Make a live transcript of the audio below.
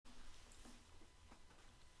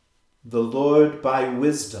The Lord by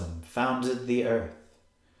wisdom founded the earth.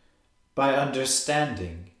 By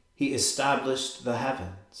understanding he established the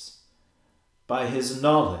heavens. By his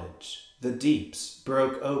knowledge the deeps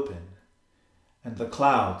broke open, and the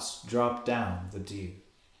clouds dropped down the dew.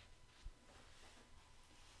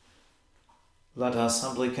 Let us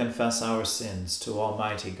humbly confess our sins to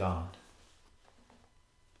Almighty God.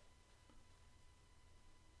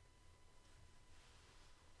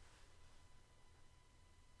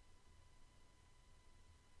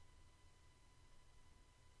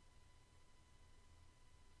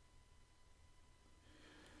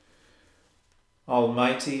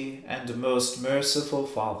 Almighty and most merciful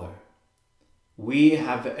Father, we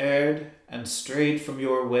have erred and strayed from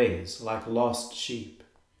your ways like lost sheep.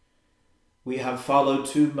 We have followed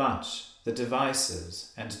too much the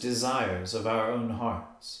devices and desires of our own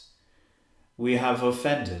hearts. We have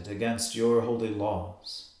offended against your holy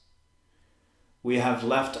laws. We have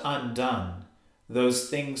left undone those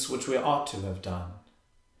things which we ought to have done,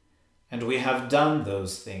 and we have done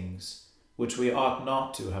those things which we ought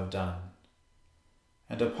not to have done.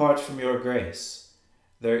 And apart from your grace,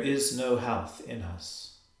 there is no health in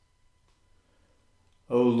us.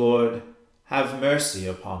 O Lord, have mercy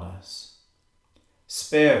upon us.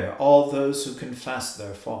 Spare all those who confess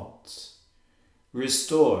their faults.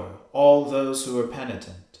 Restore all those who are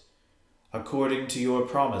penitent, according to your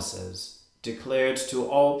promises declared to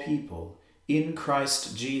all people in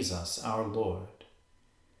Christ Jesus our Lord.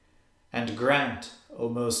 And grant, O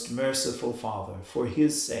most merciful Father, for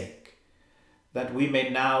his sake, that we may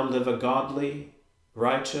now live a godly,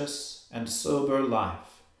 righteous, and sober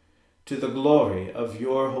life, to the glory of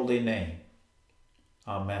your holy name.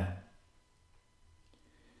 Amen.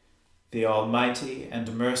 The Almighty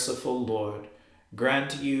and merciful Lord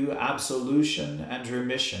grant you absolution and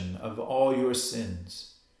remission of all your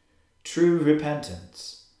sins, true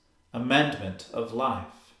repentance, amendment of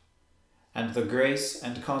life, and the grace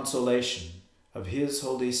and consolation of his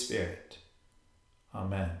Holy Spirit.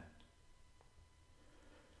 Amen.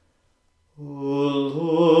 O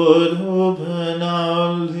Lord, open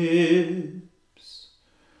our lips,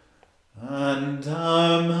 and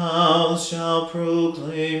our mouths shall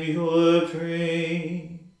proclaim your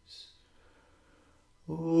praise.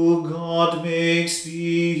 O God, make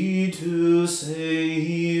speed to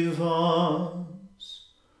save us.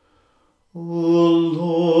 O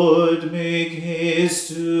Lord, make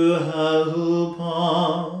haste to help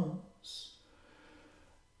us.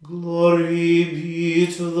 Glory be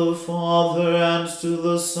to the Father, and to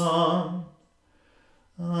the Son,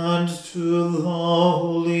 and to the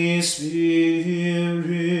Holy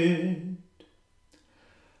Spirit,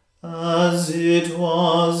 as it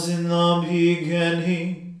was in the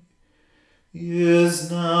beginning,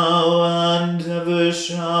 is now, and ever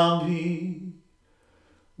shall be,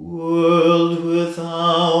 world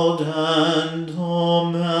without end.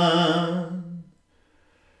 Amen.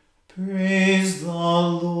 Praise the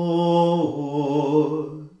Lord.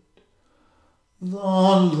 The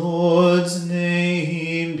Lord's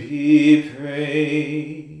name be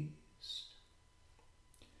praised.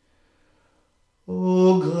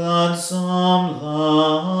 O gladsome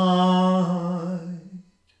light,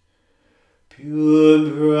 pure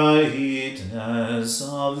brightness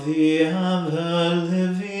of the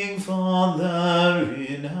ever-living Father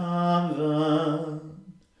in heaven,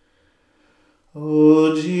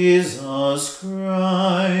 O Jesus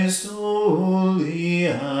Christ, holy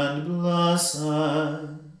and blessed,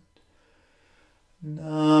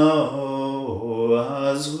 now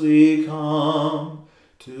as we come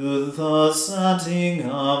to the setting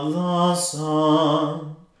of the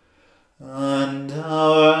sun, and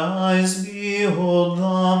our eyes behold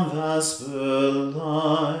the vesper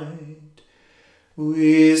light,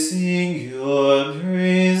 we sing your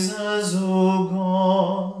praises, O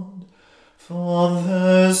God,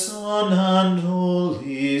 Father, Son, and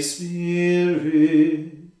Holy Spirit.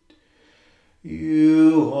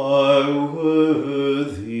 You are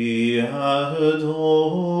worthy at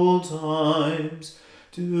all times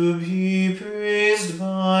to be praised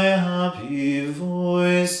by happy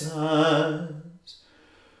voices,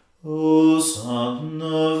 O Son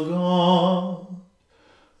of God,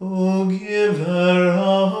 O Giver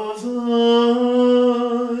of life,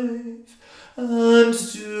 and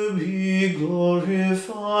to be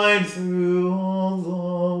glorified through all the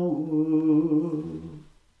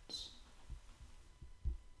worlds.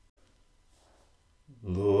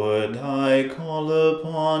 Lord, I call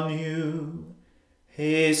upon you,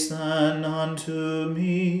 hasten unto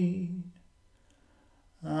me,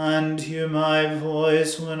 and hear my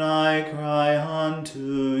voice when I cry unto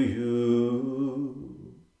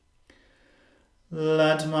you.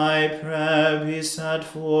 Let my prayer be set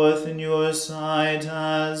forth in your sight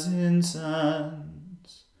as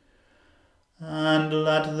incense, and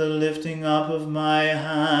let the lifting up of my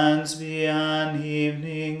hands be an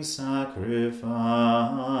evening sacrifice.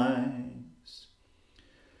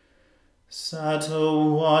 Set a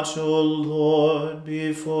watch, O Lord,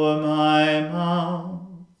 before my mouth,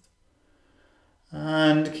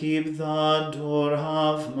 and keep the door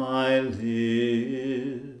of my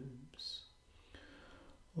lips.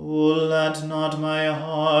 O let not my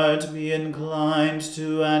heart be inclined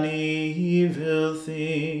to any evil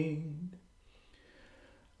thing.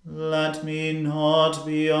 Let me not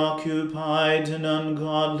be occupied in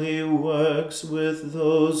ungodly works with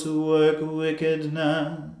those who work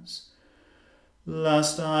wickedness,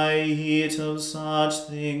 lest I eat of such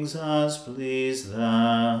things as please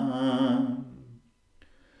them.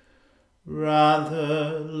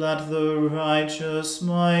 Rather, let the righteous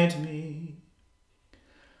smite me,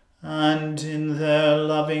 and in their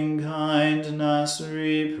loving kindness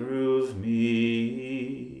reprove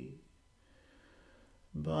me.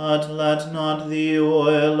 But let not the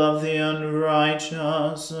oil of the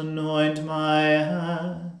unrighteous anoint my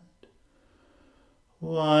head.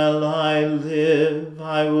 While I live,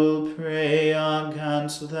 I will pray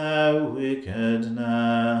against their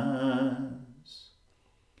wickedness.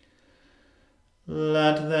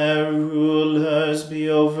 Let their rulers be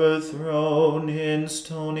overthrown in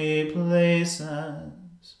stony places,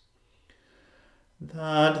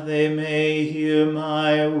 that they may hear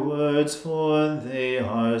my words, for they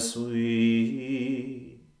are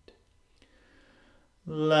sweet.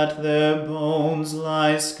 Let their bones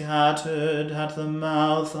lie scattered at the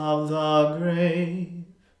mouth of the grave,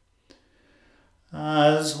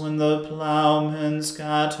 as when the plowman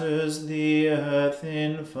scatters the earth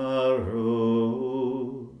in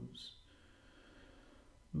furrows.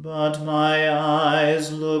 But my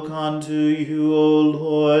eyes look unto you, O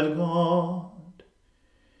Lord God.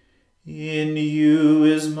 In you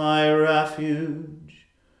is my refuge.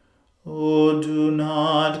 O do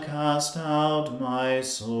not cast out my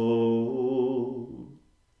soul.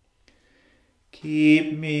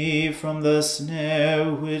 Keep me from the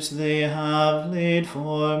snare which they have laid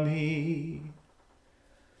for me,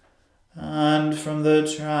 and from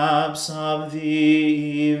the traps of the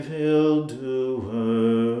evildoers.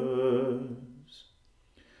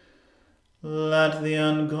 Let the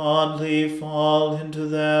ungodly fall into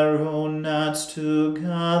their own nets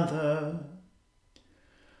together,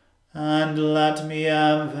 and let me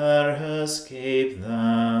ever escape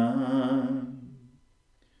them.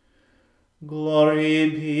 Glory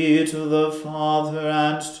be to the Father,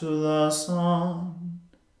 and to the Son,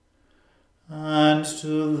 and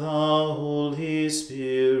to the Holy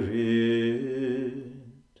Spirit,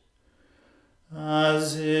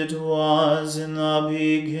 as it was in the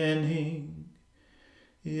beginning,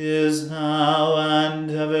 is now, and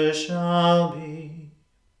ever shall be,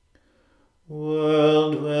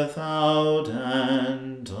 world without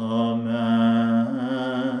end. Amen.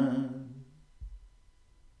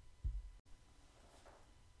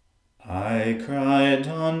 I cried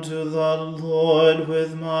unto the Lord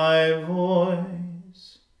with my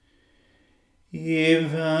voice,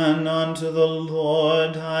 even unto the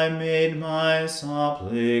Lord I made my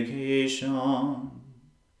supplication.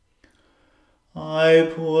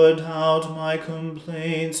 I poured out my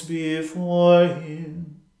complaints before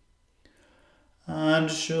him, and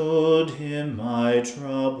showed him my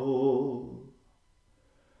trouble.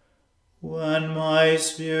 When my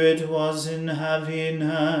spirit was in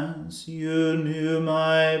heaviness, you knew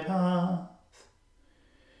my path.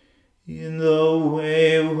 In the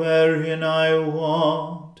way wherein I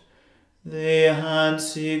walked, they had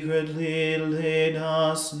secretly laid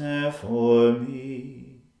a snare for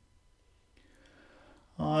me.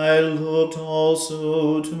 I looked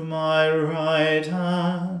also to my right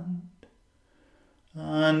hand,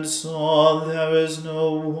 and saw there is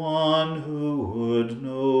no one who would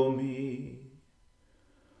know me.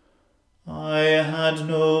 I had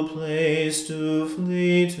no place to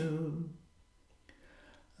flee to,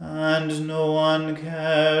 and no one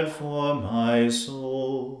cared for my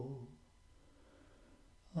soul.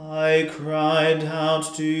 I cried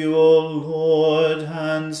out to you, O Lord,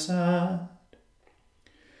 and said,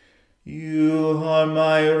 You are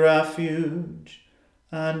my refuge,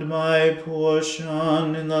 and my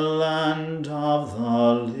portion in the land of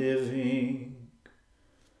the living.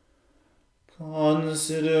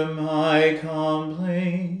 Consider my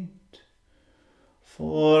complaint,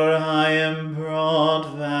 for I am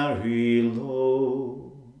brought very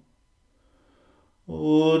low.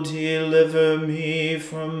 O deliver me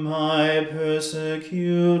from my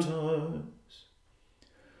persecutors,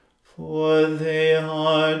 for they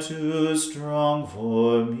are too strong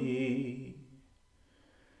for me.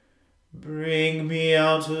 Bring me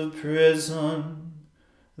out of prison,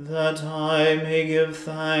 that I may give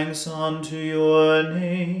thanks unto your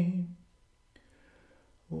name.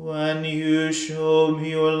 When you show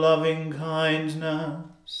me your loving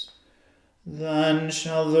kindness, then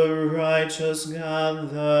shall the righteous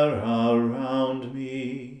gather around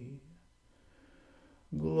me.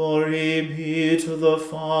 Glory be to the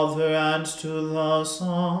Father, and to the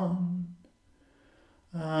Son,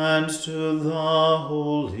 and to the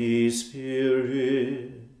Holy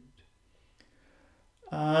Spirit,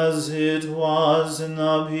 as it was in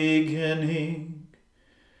the beginning,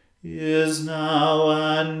 is now,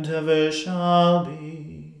 and ever shall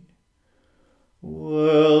be,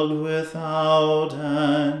 world without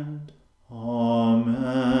end.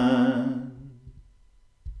 Amen.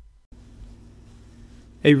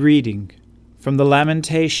 A reading from the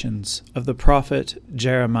Lamentations of the prophet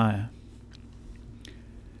Jeremiah.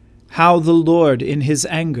 How the Lord in his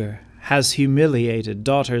anger has humiliated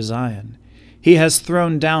daughter Zion. He has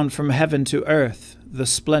thrown down from heaven to earth the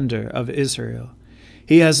splendor of Israel.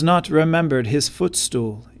 He has not remembered his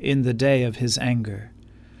footstool in the day of his anger.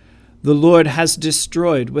 The Lord has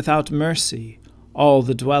destroyed without mercy all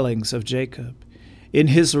the dwellings of Jacob. In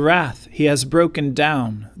his wrath he has broken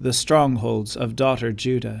down the strongholds of daughter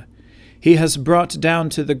Judah. He has brought down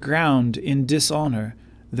to the ground in dishonor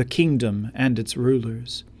the kingdom and its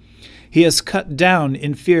rulers. He has cut down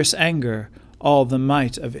in fierce anger all the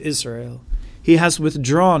might of Israel. He has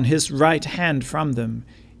withdrawn his right hand from them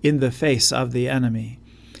in the face of the enemy.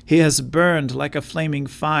 He has burned like a flaming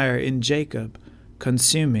fire in Jacob,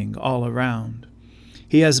 consuming all around.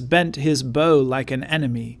 He has bent his bow like an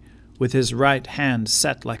enemy, with his right hand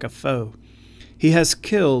set like a foe. He has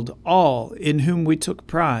killed all in whom we took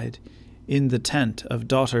pride, in the tent of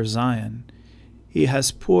daughter Zion. He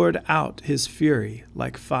has poured out his fury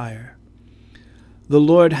like fire. The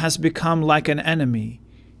Lord has become like an enemy.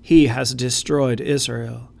 He has destroyed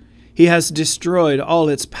Israel. He has destroyed all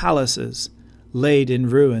its palaces, laid in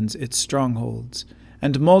ruins its strongholds,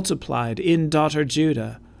 and multiplied in daughter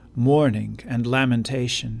Judah mourning and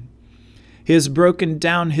lamentation. He has broken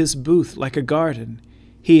down his booth like a garden.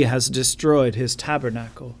 He has destroyed his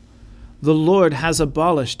tabernacle. The Lord has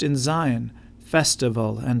abolished in Zion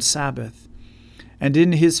festival and Sabbath, and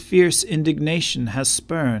in his fierce indignation has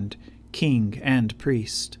spurned king and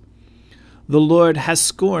priest. The Lord has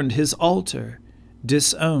scorned his altar,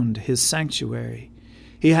 disowned his sanctuary.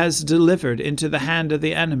 He has delivered into the hand of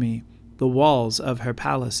the enemy the walls of her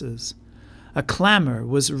palaces. A clamor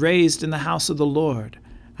was raised in the house of the Lord,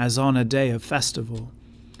 as on a day of festival.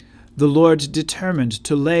 The Lord determined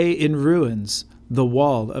to lay in ruins the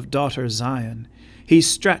wall of daughter Zion. He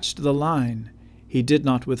stretched the line. He did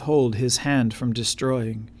not withhold his hand from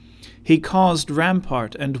destroying. He caused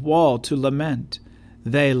rampart and wall to lament.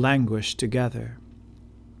 They languish together.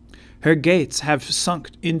 Her gates have sunk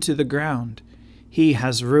into the ground. He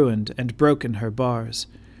has ruined and broken her bars.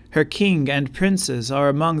 Her king and princes are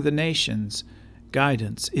among the nations.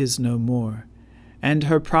 Guidance is no more, and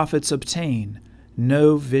her prophets obtain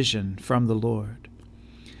no vision from the Lord.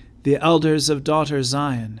 The elders of daughter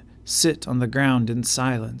Zion sit on the ground in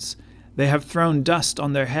silence. They have thrown dust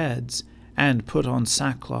on their heads and put on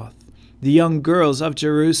sackcloth. The young girls of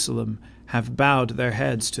Jerusalem have bowed their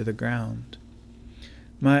heads to the ground.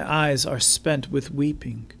 My eyes are spent with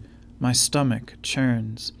weeping. My stomach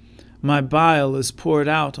churns. My bile is poured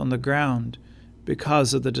out on the ground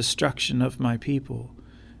because of the destruction of my people,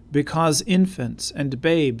 because infants and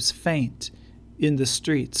babes faint in the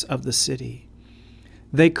streets of the city.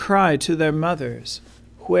 They cry to their mothers,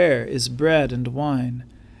 "Where is bread and wine?"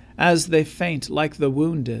 as they faint like the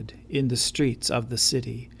wounded in the streets of the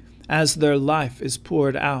city, as their life is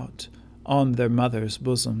poured out on their mother's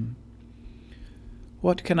bosom.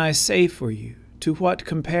 What can I say for you? To what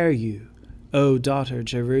compare you, O daughter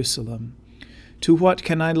Jerusalem? To what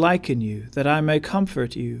can I liken you, that I may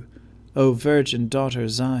comfort you, O virgin daughter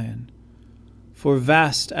Zion? For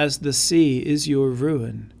vast as the sea is your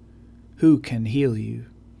ruin, who can heal you?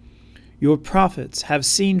 Your prophets have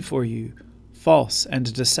seen for you false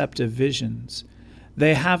and deceptive visions.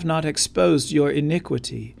 They have not exposed your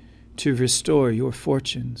iniquity to restore your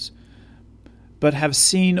fortunes, but have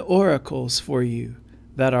seen oracles for you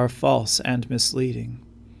that are false and misleading.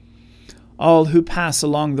 All who pass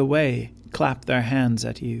along the way clap their hands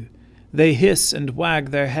at you. They hiss and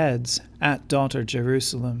wag their heads at daughter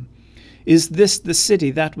Jerusalem. Is this the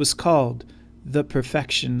city that was called the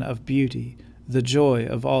perfection of beauty, the joy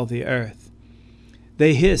of all the earth?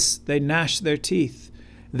 They hiss, they gnash their teeth,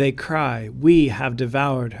 They cry, "We have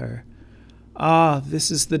devoured her." Ah,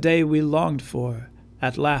 this is the day we longed for.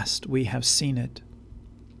 At last we have seen it.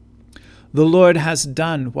 The Lord has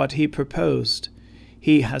done what he proposed.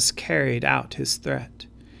 He has carried out his threat.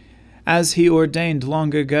 As he ordained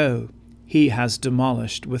long ago, he has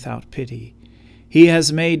demolished without pity. He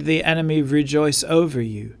has made the enemy rejoice over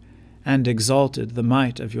you, and exalted the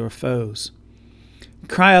might of your foes.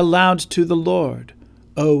 Cry aloud to the Lord,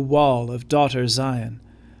 O wall of daughter Zion.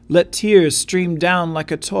 Let tears stream down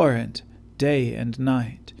like a torrent, day and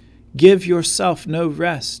night. Give yourself no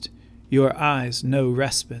rest, your eyes no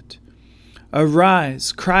respite.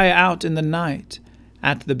 Arise, cry out in the night,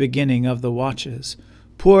 at the beginning of the watches.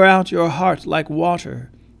 Pour out your heart like water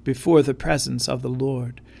before the presence of the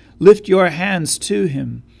Lord. Lift your hands to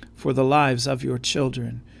him for the lives of your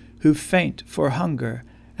children, who faint for hunger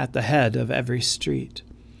at the head of every street.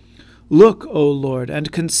 Look, O Lord,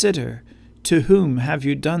 and consider, to whom have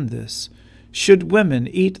you done this? Should women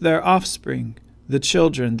eat their offspring, the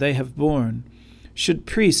children they have borne? Should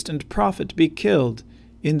priest and prophet be killed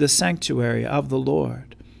in the sanctuary of the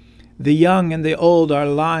Lord? The young and the old are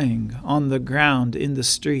lying on the ground in the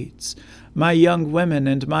streets. My young women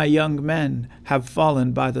and my young men have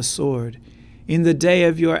fallen by the sword. In the day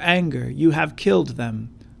of your anger you have killed them,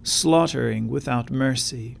 slaughtering without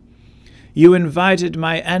mercy. You invited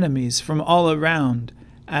my enemies from all around,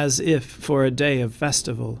 as if for a day of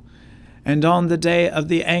festival. And on the day of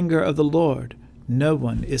the anger of the Lord, no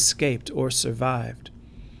one escaped or survived.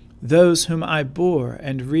 Those whom I bore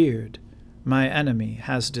and reared, my enemy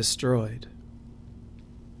has destroyed.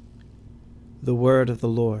 The word of the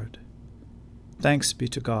Lord. Thanks be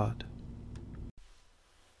to God.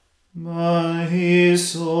 My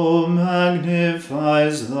soul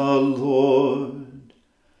magnifies the Lord,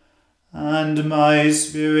 and my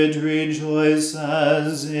spirit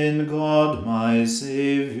rejoices in God my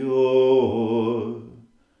Saviour.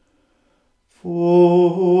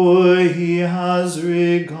 For he has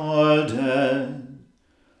regarded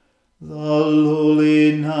the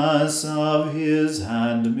lowliness of his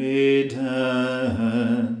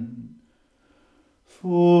handmaiden.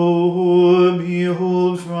 For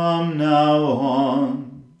behold, from now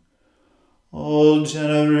on, all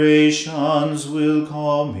generations will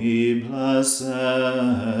call me blessed.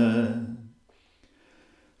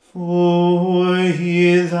 For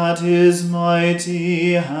he that is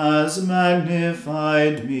mighty has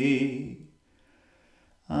magnified me,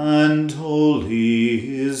 and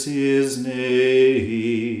holy is his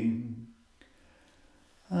name.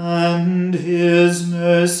 And his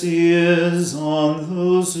mercy is on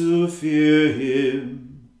those who fear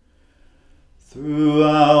him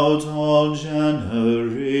throughout all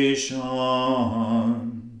generations.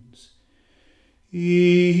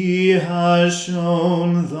 He has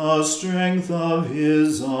shown the strength of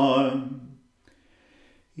his arm.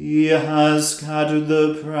 He has scattered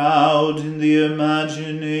the proud in the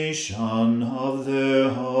imagination of their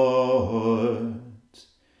heart.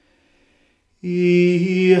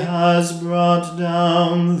 He has brought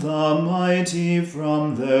down the mighty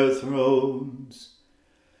from their thrones,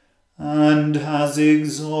 and has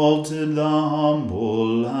exalted the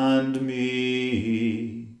humble and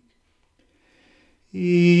meek.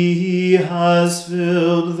 He has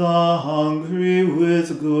filled the hungry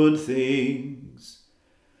with good things,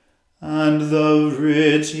 and the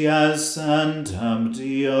rich he has sent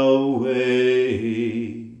empty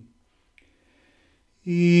away.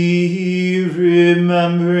 He,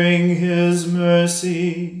 remembering his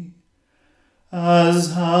mercy,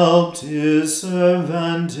 has helped his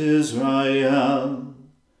servant Israel,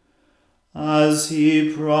 as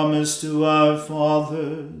he promised to our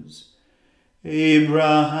fathers,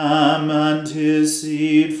 Abraham and his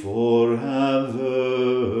seed forever.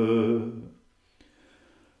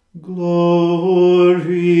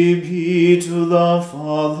 Glory be to the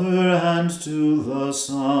Father and to the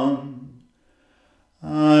Son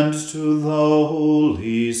and to the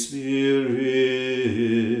Holy Spirit,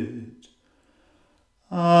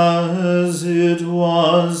 as it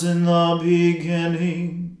was in the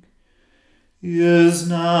beginning, is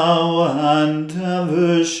now, and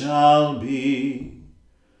ever shall be,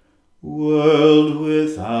 world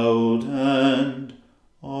without end.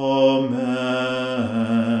 Amen.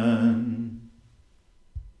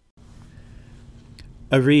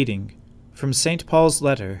 A reading from St. Paul's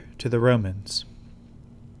letter to the Romans.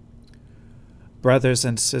 Brothers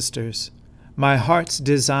and sisters, my heart's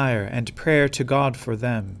desire and prayer to God for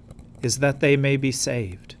them is that they may be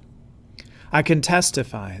saved. I can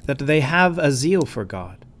testify that they have a zeal for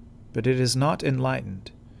God, but it is not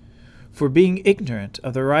enlightened. For being ignorant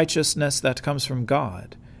of the righteousness that comes from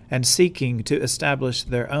God, and seeking to establish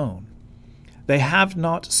their own. They have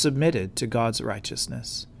not submitted to God's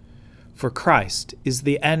righteousness. For Christ is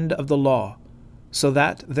the end of the law, so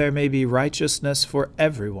that there may be righteousness for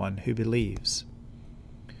everyone who believes.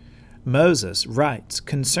 Moses writes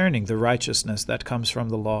concerning the righteousness that comes from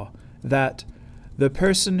the law, that the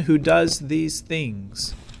person who does these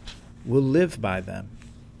things will live by them.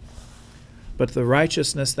 But the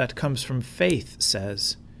righteousness that comes from faith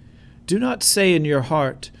says, "Do not say in your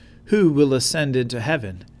heart, 'Who will ascend into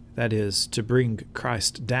heaven?'" that is, to bring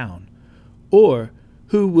Christ down, or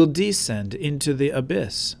 "Who will descend into the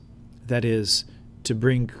abyss?" that is, to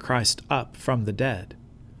bring Christ up from the dead.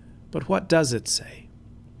 But what does it say?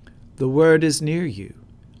 "The word is near you,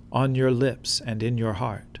 on your lips and in your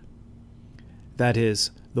heart." That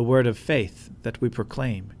is, the word of faith that we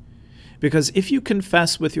proclaim. Because if you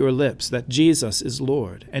confess with your lips that Jesus is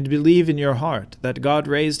Lord, and believe in your heart that God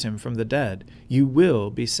raised him from the dead, you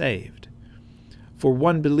will be saved. For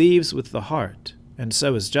one believes with the heart, and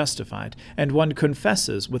so is justified, and one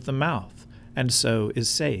confesses with the mouth, and so is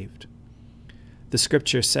saved. The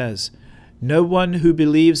Scripture says, "No one who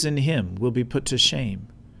believes in him will be put to shame."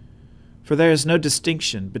 For there is no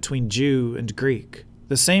distinction between Jew and Greek.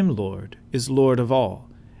 The same Lord is Lord of all,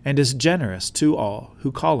 and is generous to all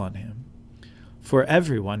who call on him. For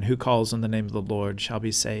everyone who calls on the name of the Lord shall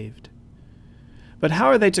be saved. But how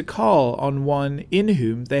are they to call on one in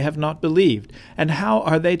whom they have not believed? And how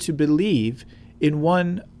are they to believe in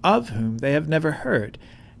one of whom they have never heard?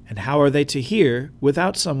 And how are they to hear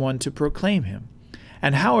without someone to proclaim him?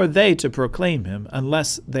 And how are they to proclaim him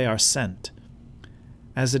unless they are sent?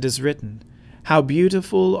 As it is written, "How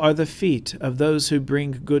beautiful are the feet of those who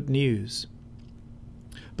bring good news."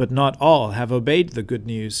 But not all have obeyed the good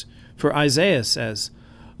news, for Isaiah says,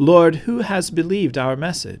 "Lord, who has believed our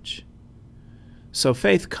message?" So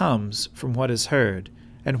faith comes from what is heard,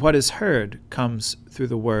 and what is heard comes through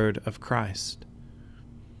the word of Christ.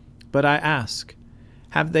 But I ask,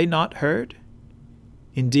 have they not heard?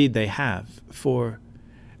 Indeed they have, for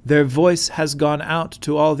their voice has gone out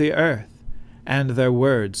to all the earth, and their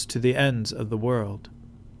words to the ends of the world.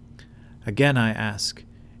 Again I ask,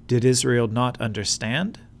 did Israel not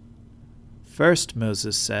understand? First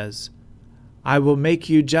Moses says, "I will make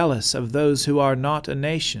you jealous of those who are not a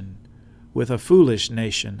nation. With a foolish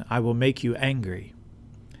nation I will make you angry."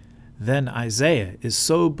 Then Isaiah is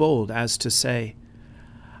so bold as to say,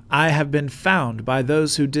 "I have been found by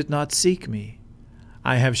those who did not seek me.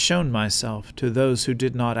 I have shown myself to those who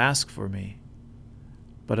did not ask for me."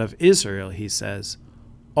 But of Israel he says,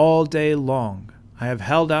 "All day long I have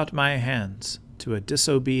held out my hands to a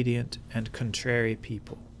disobedient and contrary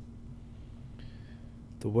people."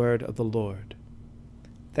 The word of the Lord.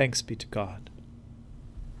 Thanks be to God.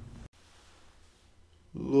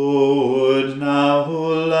 Lord, now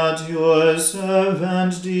let your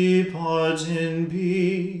servant depart in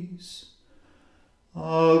peace,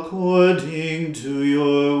 according to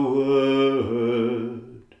your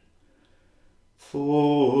word.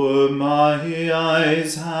 For my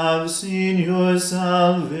eyes have seen your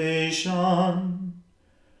salvation,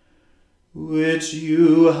 which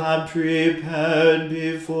you have prepared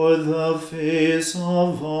before the face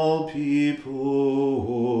of all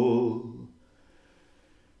people,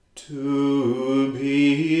 to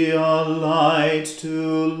be a light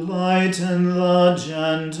to lighten the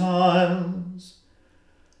Gentiles,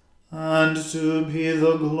 and to be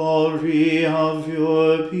the glory of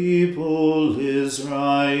your people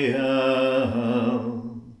Israel.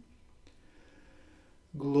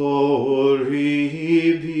 Glory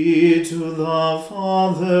be to the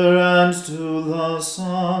Father and to the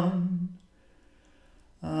Son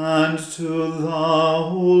and to the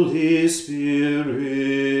Holy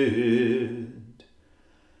Spirit,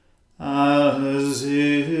 as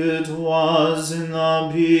it was in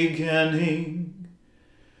the beginning,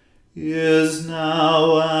 is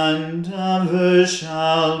now, and ever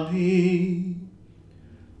shall be,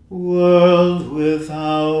 world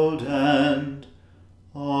without end.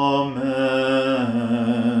 Amen.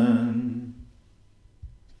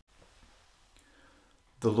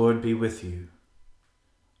 The Lord be with you.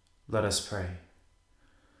 Let us pray.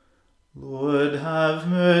 Lord, have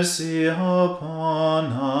mercy upon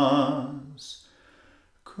us.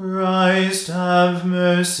 Christ, have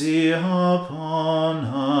mercy upon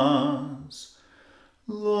us.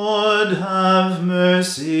 Lord, have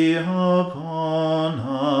mercy upon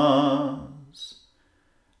us.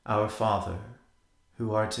 Our Father,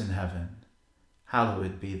 who art in heaven,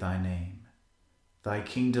 hallowed be thy name. Thy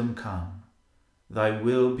kingdom come, thy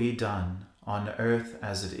will be done on earth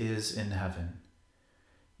as it is in heaven.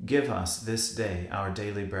 Give us this day our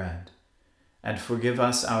daily bread, and forgive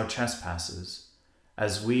us our trespasses,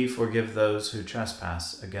 as we forgive those who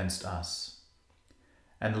trespass against us.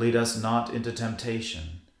 And lead us not into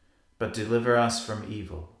temptation, but deliver us from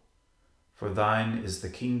evil. For thine is the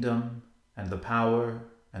kingdom, and the power,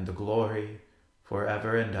 and the glory,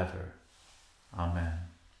 forever and ever. Amen.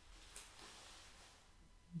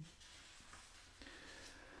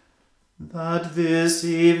 That this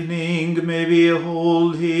evening may be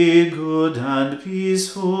holy, good, and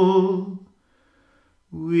peaceful,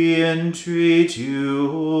 we entreat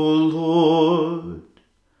you, O Lord,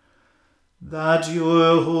 that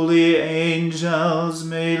your holy angels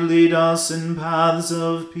may lead us in paths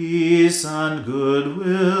of peace and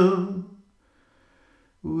goodwill.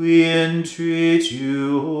 We entreat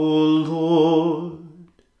you, O Lord,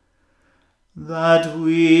 that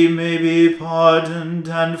we may be pardoned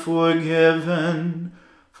and forgiven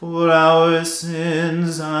for our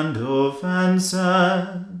sins and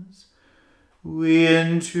offenses. We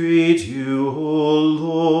entreat you, O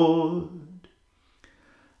Lord,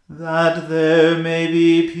 that there may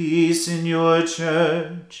be peace in your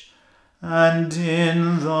church and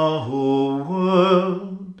in the whole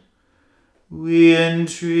world. We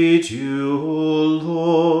entreat you, O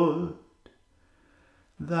Lord,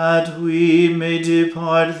 that we may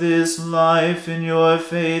depart this life in your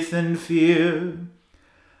faith and fear,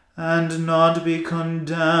 and not be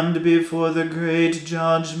condemned before the great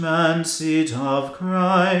judgment seat of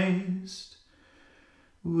Christ.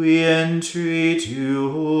 We entreat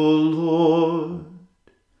you, O Lord,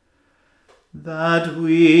 that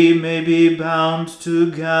we may be bound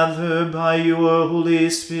together by your Holy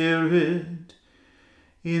Spirit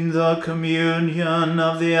in the communion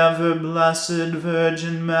of the ever-blessed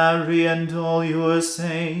Virgin Mary and all your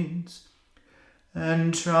saints,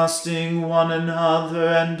 entrusting one another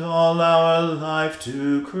and all our life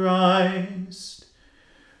to Christ.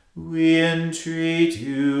 We entreat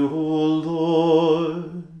you, O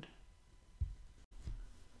Lord.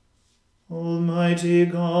 Almighty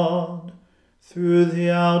God, through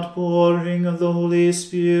the outpouring of the Holy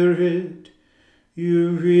Spirit,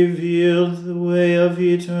 you revealed the way of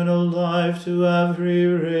eternal life to every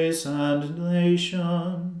race and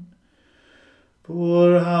nation.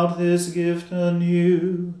 Pour out this gift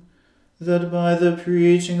anew, that by the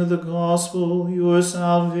preaching of the gospel your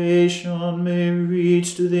salvation may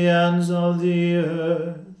reach to the ends of the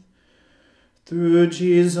earth. Through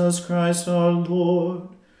Jesus Christ our Lord,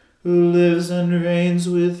 who lives and reigns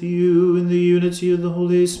with you in the unity of the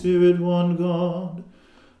Holy Spirit, one God,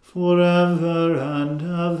 forever and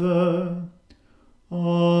ever.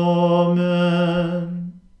 Amen.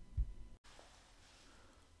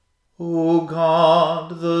 O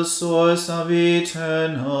God, the source of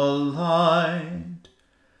eternal light,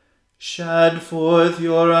 shed forth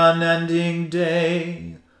your unending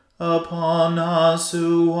day upon us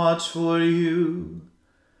who watch for you,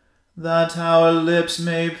 that our lips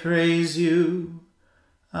may praise you,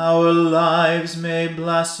 our lives may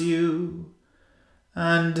bless you,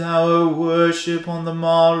 and our worship on the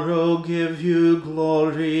morrow give you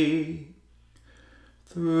glory.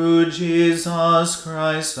 Through Jesus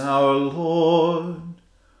Christ our Lord.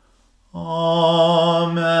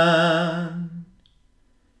 Amen.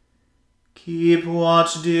 Keep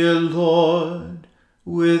watch, dear Lord,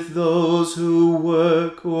 with those who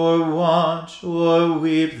work or watch or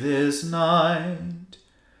weep this night,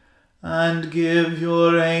 and give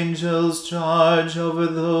your angels charge over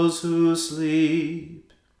those who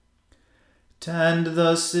sleep. Tend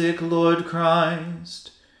the sick, Lord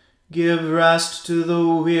Christ. Give rest to the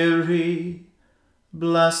weary.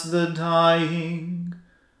 Bless the dying.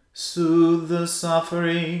 Soothe the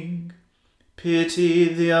suffering.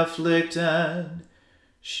 Pity the afflicted.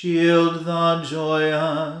 Shield the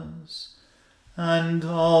joyous. And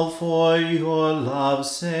all for your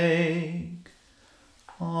love's sake.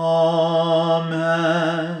 Amen.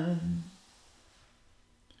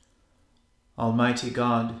 Almighty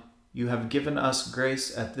God, you have given us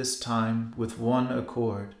grace at this time with one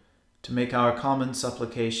accord to make our common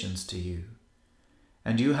supplications to you.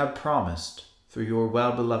 And you have promised, through your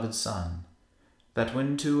well-beloved Son, that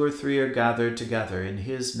when 2 or 3 are gathered together in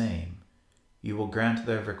his name, you will grant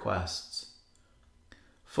their requests.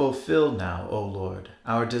 Fulfill now, O Lord,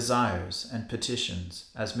 our desires and petitions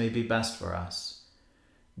as may be best for us,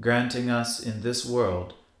 granting us in this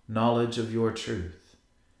world knowledge of your truth,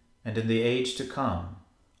 and in the age to come,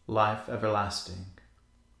 life everlasting.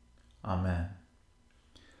 Amen.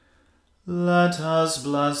 Let us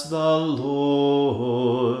bless the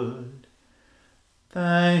Lord.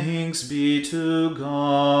 Thanks be to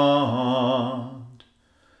God.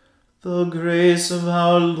 The grace of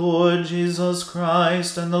our Lord Jesus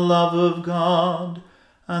Christ, and the love of God,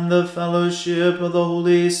 and the fellowship of the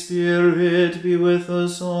Holy Spirit be with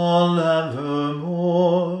us all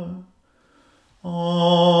evermore.